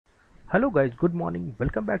Hello guys, good morning.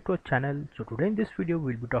 Welcome back to our channel. So today in this video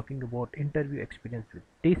we'll be talking about interview experience with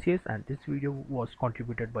TCS, and this video was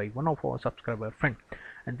contributed by one of our subscriber friend.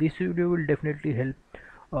 And this video will definitely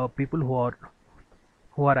help people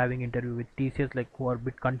who are having interview with TCS, like who are a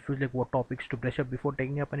bit confused, like what topics to brush up before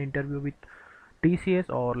taking up an interview with TCS,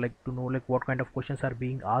 or like to know like what kind of questions are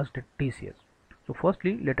being asked at TCS. So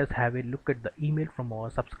firstly, let us have a look at the email from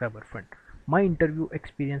our subscriber friend. My interview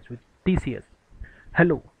experience with TCS.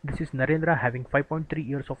 Hello, this is Narendra, having 5.3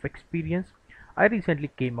 years of experience. I recently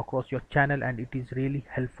came across your channel and it is really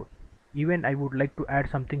helpful. Even I would like to add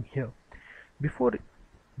something here. Before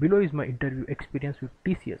Below is my interview experience with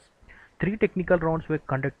TCS. 3 technical rounds were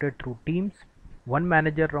conducted through Teams, 1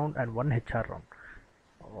 manager round and 1 HR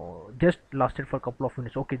round. Just lasted for a couple of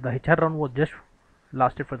minutes. Okay, the HR round was just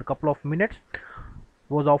lasted for a couple of minutes.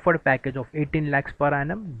 Was offered a package of 18 lakhs per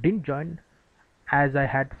annum. Didn't join as I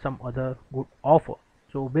had some other good offer.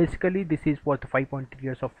 So basically this is for the 5.3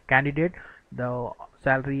 years of candidate. The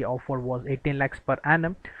salary offer was 18 lakhs per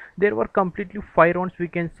annum. There were completely 5 rounds, we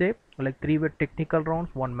can say, like 3 were technical rounds,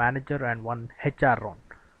 1 manager and 1 HR round.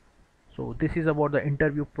 So this is about the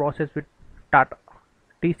interview process with Tata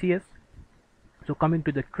TCS. So coming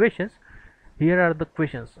to the questions, here are the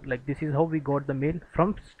questions. Like this is how we got the mail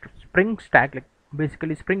from Spring Stack, like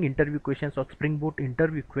basically Spring interview questions or Spring Boot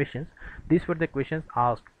interview questions. These were the questions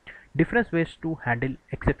asked. Different ways to handle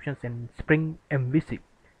exceptions in Spring MVC.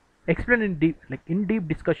 Explain in deep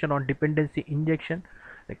discussion on dependency injection,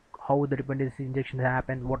 like how the dependency injection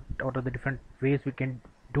happen, what are the different ways we can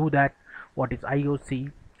do that, what is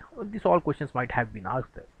IOC. These all questions might have been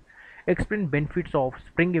asked there. Explain benefits of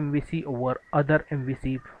Spring MVC over other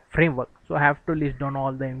MVC framework. So I have to list down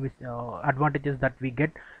all the advantages that we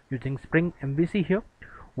get using Spring MVC here.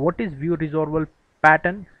 What is view resolvable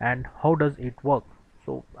pattern and how does it work?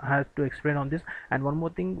 So I have to explain on this. And one more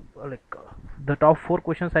thing, the top 4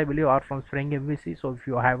 questions I believe are from Spring MVC. So if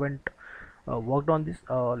you haven't worked on this,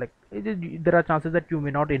 there are chances that you may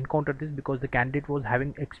not encounter this because the candidate was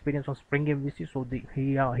having experience on Spring MVC. So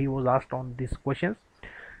he was asked on these questions.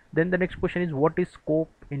 Then the next question is, what is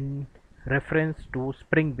scope in reference to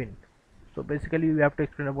Spring Bean? So basically we have to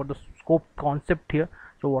explain about the scope concept here.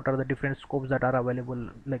 So what are the different scopes that are available,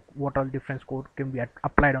 like what all different scopes can be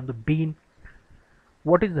applied on the bean.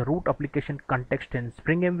 What is the root application context in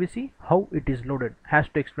Spring MVC, how it is loaded. Has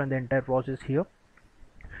to explain the entire process here.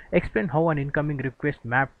 Explain how an incoming request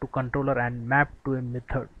map to controller and map to a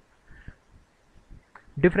method.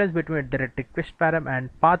 Difference between a direct request param and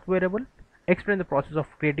path variable. Explain the process of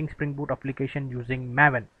creating Spring Boot application using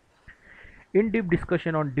Maven. In-depth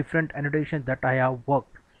discussion on different annotations that I have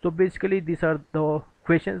worked. So basically these are the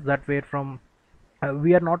questions that were from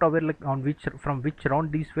we are not aware like from which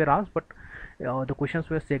round these were asked, but the questions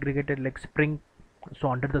were segregated like Spring, so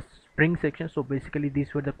under the Spring section. So basically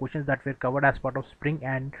these were the questions that were covered as part of Spring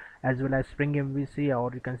and as well as Spring MVC,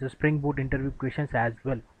 or you can say Spring Boot interview questions as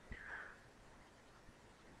well.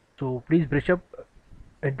 So please brush up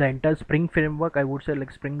at the entire Spring framework. I would say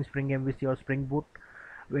like Spring MVC or Spring Boot,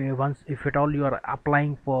 once if at all you are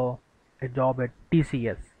applying for a job at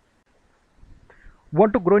TCS.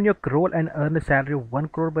 Want to grow in your role and earn a salary of 1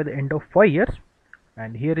 crore by the end of 5 years?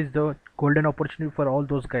 And here is the golden opportunity for all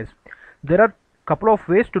those guys. There are couple of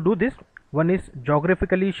ways to do this. One is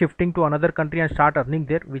geographically shifting to another country and start earning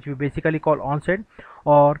there, which we basically call onsite,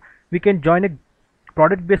 or we can join a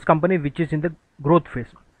product based company which is in the growth phase.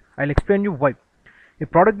 I'll explain you why. A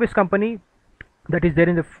product based company that is there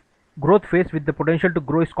in the growth phase with the potential to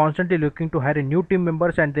grow is constantly looking to hire new team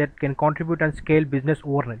members and that can contribute and scale business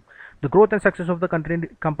overnight. The growth and success of the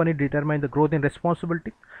company determine the growth in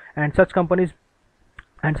responsibility, and such companies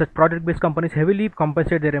and such product based companies heavily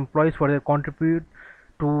compensate their employees for their contribute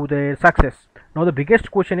to their success. Now the biggest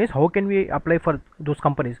question is, how can we apply for those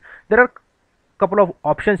companies? There are couple of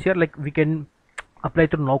options here, like we can apply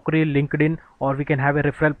through Naukri, LinkedIn, or we can have a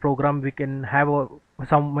referral program. We can have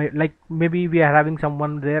like maybe we are having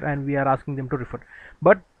someone there and we are asking them to refer.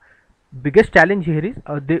 But biggest challenge here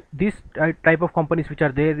is these type of companies which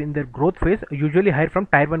are there in their growth phase usually hire from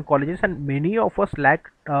tier 1 colleges, and many of us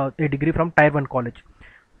lack a degree from tier 1 college.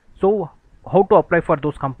 So how to apply for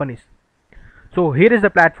those companies? So here is the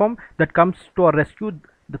platform that comes to our rescue,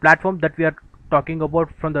 the platform that we are talking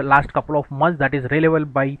about from the last couple of months, that is Reliable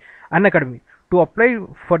by Unacademy. To apply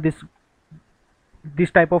for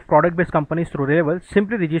this type of product based companies through Reliable,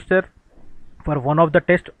 simply register for one of the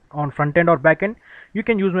tests on front end or back end. You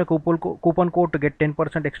can use my coupon code to get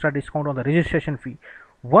 10% extra discount on the registration fee.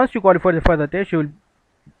 Once you qualify for the test, you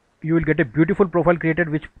will get a beautiful profile created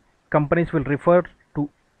which companies will refer to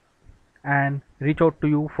and reach out to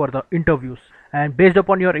you for the interviews. and based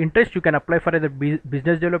upon your interest you can apply for either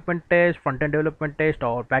business development test, front end development test,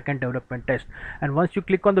 or back end development test. And once you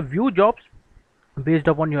click on the view jobs based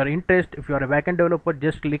upon your interest, if you are a backend developer,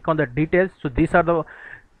 just click on the details. So these are the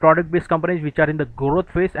product based companies which are in the growth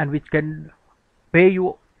phase and which can pay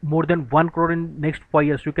you more than 1 crore in next 5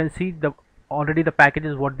 years. You can see the already the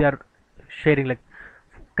packages what they are sharing, like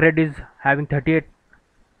cred is having 38,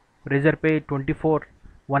 razor pay 24,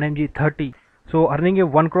 1mg 30. So earning a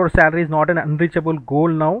 1 crore salary is not an unreachable goal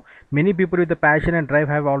now. Many people with the passion and drive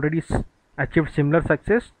have already achieved similar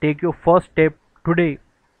success. Take your first step today.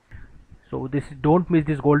 So this, don't miss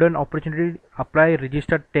this golden opportunity. Apply,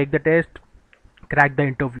 register, take the test, crack the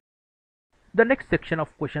interview. The next section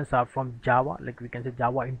of questions are from Java, like we can say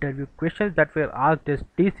Java interview questions that were asked as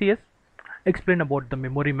TCS. Explain about the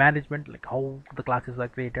memory management, like how the classes are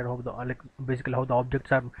created, how the like basically how the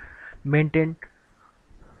objects are maintained.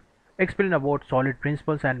 Explain about solid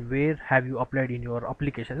principles and where have you applied in your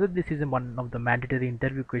application. So this is one of the mandatory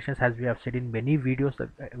interview questions, as we have said in many videos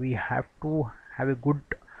that we have to have a good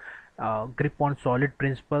grip on solid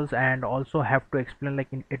principles, and also have to explain like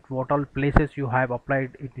at what all places you have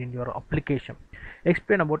applied it in your application.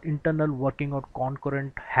 Explain about internal working of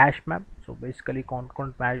concurrent hash map. So basically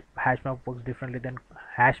concurrent hash map works differently than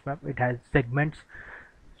hash map. It has segments.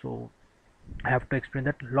 So I have to explain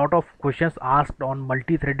that. Lot of questions asked on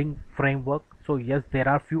multi-threading framework. So yes, there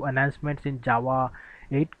are few announcements in Java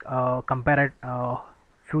 8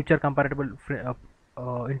 future comparable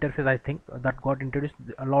interface, I think, that got introduced.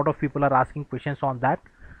 A lot of people are asking questions on that,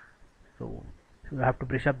 so you have to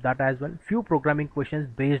brush up that as well. Few programming questions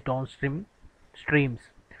based on streams.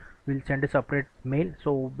 We'll send a separate mail.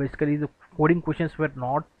 So basically the coding questions were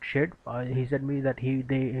not shared. He said me that he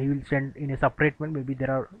will send in a separate mail. Maybe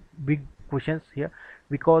there are big questions here,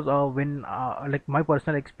 because when like my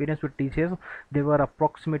personal experience with TCS, there were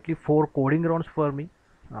approximately 4 coding rounds for me.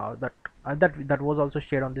 That was also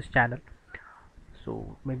shared on this channel.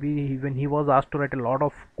 So maybe when he was asked to write a lot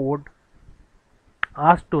of code,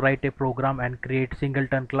 asked to write a program and create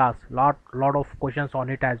singleton class, lot of questions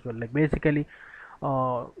on it as well. Like basically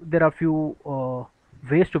there are few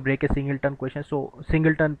ways to break a singleton question. So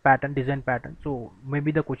singleton pattern, design pattern. So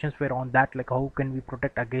maybe the questions were on that, like how can we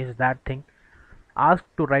protect against that thing. Asked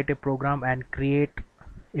to write a program and create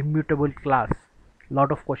immutable class.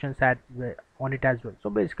 Lot of questions had on it as well.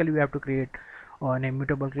 So basically we have to create an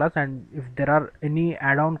immutable class, and if there are any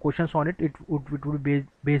add-on questions on it, it would be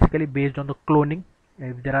basically based on the cloning.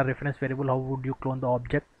 If there are reference variable, how would you clone the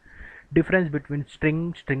object? Difference between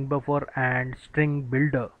string buffer and string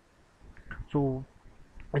builder. So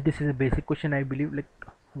this is a basic question, I believe, like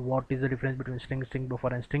what is the difference between string buffer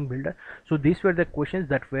and string builder. So these were the questions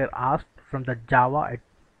that were asked from the Java at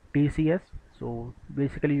TCS. So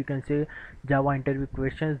basically you can say Java interview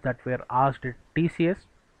questions that were asked at TCS.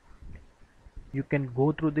 You can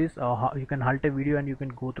go through this, you can halt a video and you can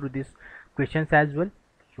go through these questions as well.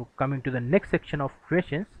 So coming to the next section of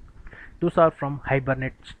questions, those are from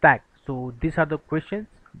Hibernate stack. So these are the questions,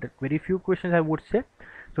 the very few questions I would say.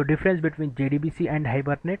 So difference between JDBC and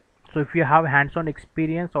Hibernate. So if you have hands-on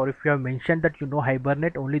experience, or if you have mentioned that you know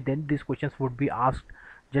Hibernate, only then these questions would be asked,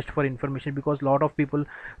 just for information, because a lot of people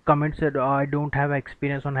comment said I don't have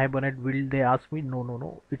experience on Hibernate, will they ask me?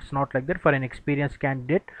 No, it's not like that. For an experienced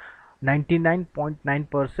candidate,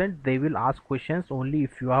 99.9% they will ask questions only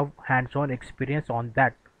if you have hands-on experience on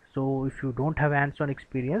that. So if you don't have hands-on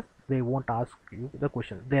experience, they won't ask you the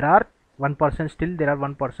questions. There are 1%, still there are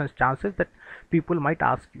 1% chances that people might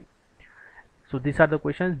ask you. So these are the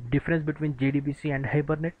questions. Difference between JDBC and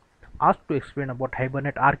Hibernate. Asked to explain about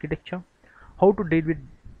Hibernate architecture, how to deal with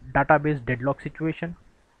database deadlock situation,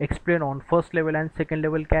 explain on first level and second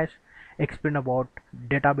level cache, explain about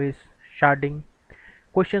database sharding,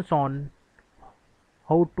 questions on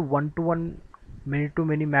how to one-to-one,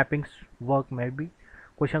 many-to-many mappings work. Maybe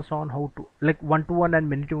questions on how to, like one-to-one and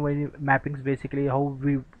many-to-many mappings, basically how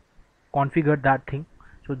we configure that thing.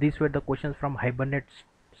 So these were the questions from Hibernate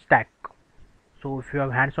stack. So if you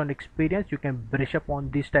have hands-on experience, you can brush up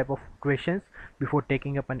on these type of questions before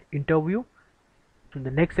taking up an interview. So in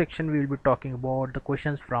the next section we will be talking about the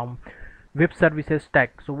questions from web services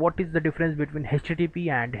stack. So what is the difference between HTTP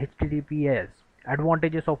and HTTPS?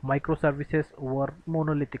 Advantages of microservices over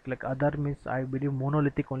monolithic. Like other means I believe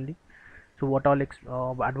monolithic only. So what all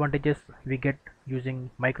advantages we get using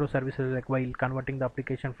microservices, like while converting the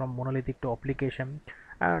application from monolithic to application.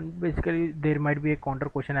 And basically there might be a counter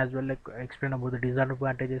question as well, like explain about the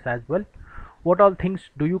disadvantages as well. What all things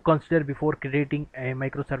do you consider before creating a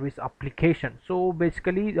microservice application? So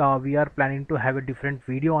basically we are planning to have a different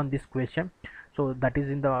video on this question. So that is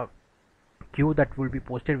in the queue that will be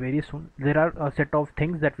posted very soon. There are a set of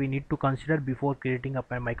things that we need to consider before creating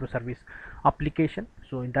up a microservice application.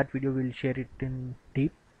 So in that video we'll share it in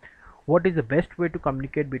deep. What is the best way to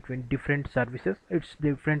communicate between different services? It's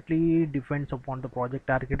differently depends upon the project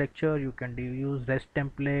architecture. You can use REST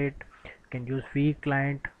template, you can use v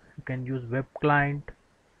client, you can use web client.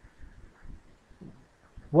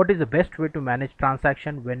 What is the best way to manage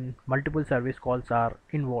transaction when multiple service calls are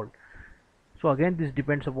involved? So again, this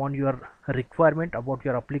depends upon your requirement about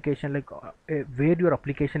your application, like where your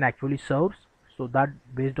application actually serves. So that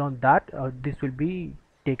based on that, this will be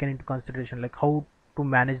taken into consideration, like how to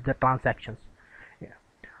manage the transactions. Yeah.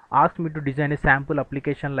 Ask me to design a sample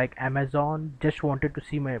application like Amazon. Just wanted to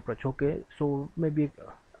see my approach. Okay, so maybe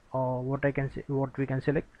what I can say, what we can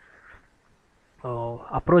say, like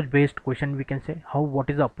approach based question, we can say how, what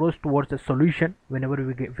is the approach towards a solution whenever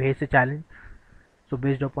we face a challenge. So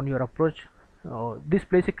based upon your approach, this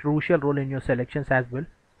plays a crucial role in your selections as well.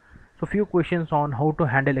 So few questions on how to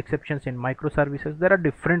handle exceptions in microservices. There are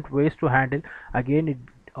different ways to handle. Again,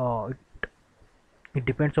 it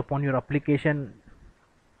depends upon your application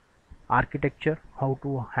architecture how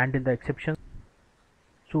to handle the exceptions.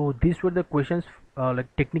 So these were the questions,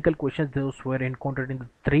 like technical questions, those were encountered in the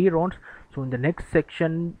 3 rounds. So in the next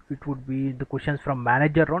section it would be the questions from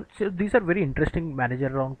manager round. So these are very interesting manager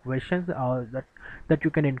round questions that you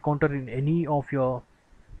can encounter in any of your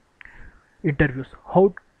interviews.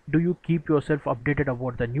 How do you keep yourself updated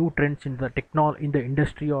about the new trends in the in the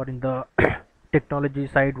industry or in the technology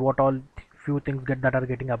side? What all few things that are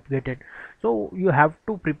getting updated? So you have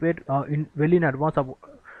to prepare in advance of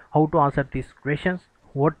how to answer these questions.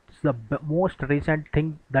 What's the most recent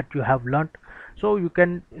thing that you have learned? So you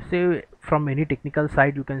can say from any technical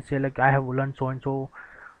side, you can say like I have learned so and so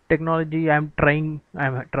technology. I'm trying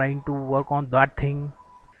to work on that thing.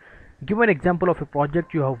 Give an example of a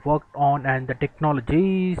project you have worked on and the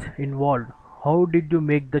technologies involved. How did you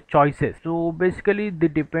make the choices? So basically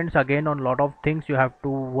it depends again on a lot of things. You have to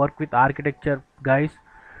work with architecture guys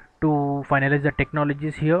to finalize the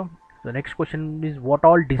technologies here. The next question is what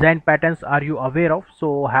all design patterns are you aware of?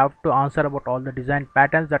 So have to answer about all the design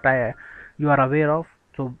patterns that you are aware of.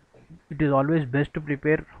 So it is always best to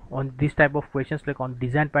prepare on this type of questions, like on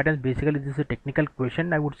design patterns. Basically this is a technical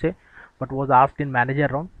question, I would say, but was asked in manager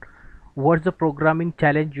round. What's the programming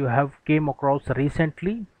challenge you have came across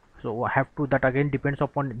recently? So I have to, that again depends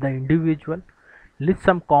upon the individual. List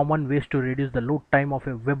some common ways to reduce the load time of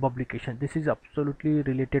a web application. This is absolutely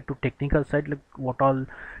related to technical side, like what all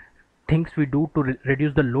things we do to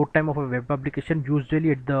reduce the load time of a web application,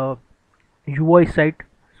 usually at the UI side.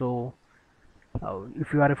 So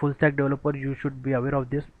if you are a full stack developer, you should be aware of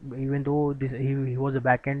this. Even though he was a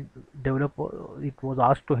backend developer, it was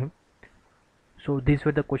asked to him. So these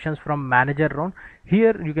were the questions from manager round.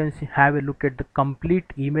 Here you can have a look at the complete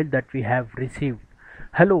email that we have received.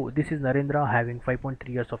 Hello, this is Narendra, having 5.3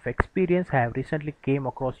 years of experience. I have recently came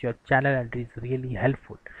across your channel and it is really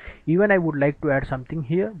helpful. Even I would like to add something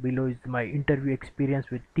here. Below is my interview experience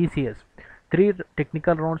with TCS. 3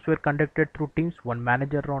 technical rounds were conducted through Teams, 1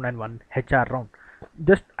 manager round and 1 HR round.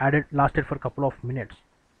 Just lasted for a couple of minutes.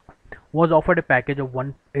 Was offered a package of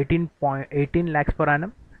 18 lakhs per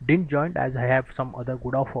annum. Didn't join as I have some other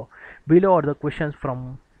good offer. Below are the questions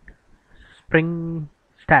from Spring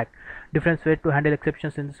Stack. Different ways to handle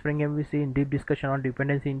exceptions in Spring MVC. In deep discussion on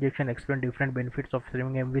dependency injection, explain different benefits of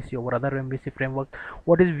Spring MVC over other MVC framework.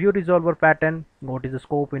 What is view resolver pattern? What is the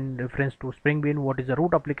scope in reference to Spring Bean? What is the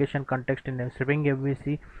root application context in Spring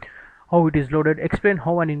MVC? How it is loaded. Explain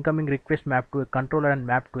how an incoming request map to a controller and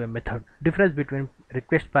map to a method. Difference between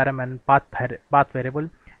request param and path variable.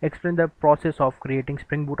 Explain the process of creating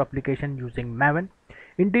Spring Boot application using Maven.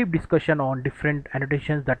 In deep discussion on different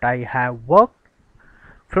annotations that I have worked.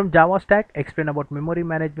 From Java stack, explain about memory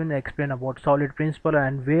management, explain about solid principle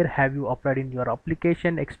and where have you applied in your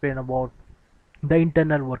application, explain about the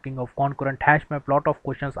internal working of concurrent hash map. Lot of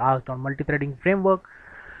questions asked on multi-threading framework.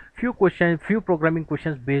 Few programming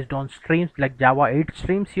questions based on streams, like Java 8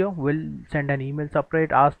 streams. Here will send an email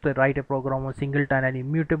separate, asked to write a program on singleton and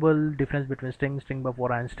immutable, difference between string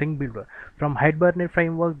buffer and string builder. From Hibernate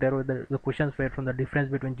framework, there were the questions were from the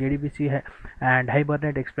difference between JDBC and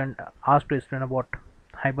Hibernate, asked to explain about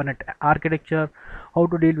Hibernate architecture, how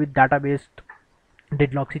to deal with database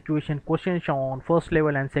deadlock situation. Questions on first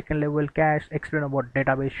level and second level cache, explain about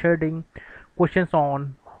database sharding. Questions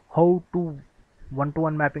on how to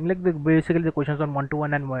one-to-one mapping, like basically the questions on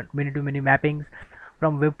one-to-one and many-to-many mappings.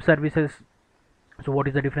 From web services, so what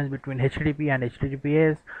is the difference between HTTP and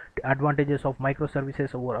HTTPS, advantages of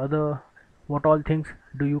microservices over other, what all things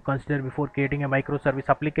do you consider before creating a microservice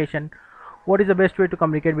application, What is the best way to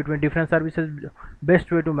communicate between different services?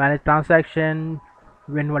 Best way to manage transaction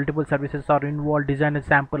when multiple services are involved? Design a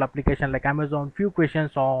sample application like Amazon. Few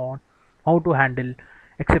questions on how to handle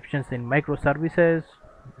exceptions in microservices.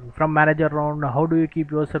 From manager round, how do you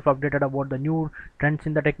keep yourself updated about the new trends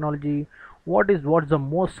in the technology? What's the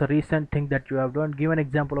most recent thing that you have done? Give an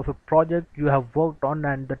example of a project you have worked on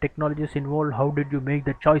and the technologies involved. How did you make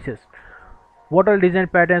the choices? What all design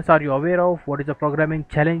patterns are you aware of? What is the programming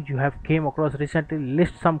challenge you have came across recently?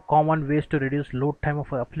 List some common ways to reduce load time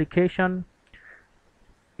of an application.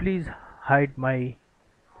 Please hide my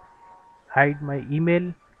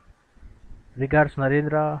email. Regards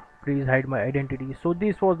Narendra. Please hide my identity. So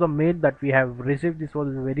this was the mail that we have received. This was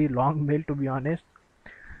a very long mail, to be honest.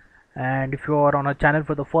 And if you are on a channel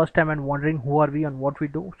for the first time and wondering who are we and what we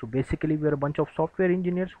do, so basically we are a bunch of software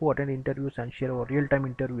engineers who attend interviews and share our real-time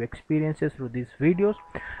interview experiences through these videos.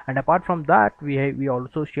 And apart from that, we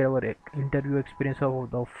also share our interview experience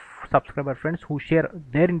of the subscriber friends who share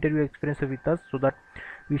their interview experience with us, so that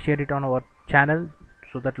we share it on our channel,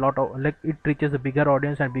 so that lot of like it reaches a bigger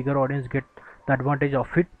audience and bigger audience get the advantage of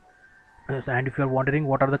it. Yes, and if you are wondering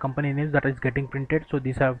what are the company names that is getting printed, so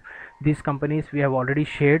these companies we have already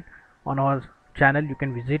shared on our channel. You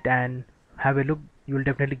can visit and have a look. You will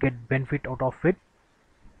definitely get benefit out of it.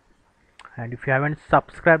 And if you haven't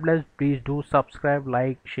subscribed us, please do subscribe,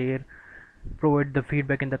 like, share, provide the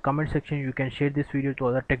feedback in the comment section. You can share this video to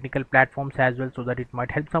other technical platforms as well, so that it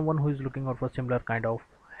might help someone who is looking out for similar kind of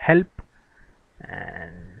help.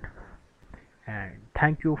 and and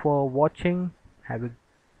thank you for watching. Have a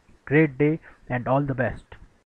great day and all the best.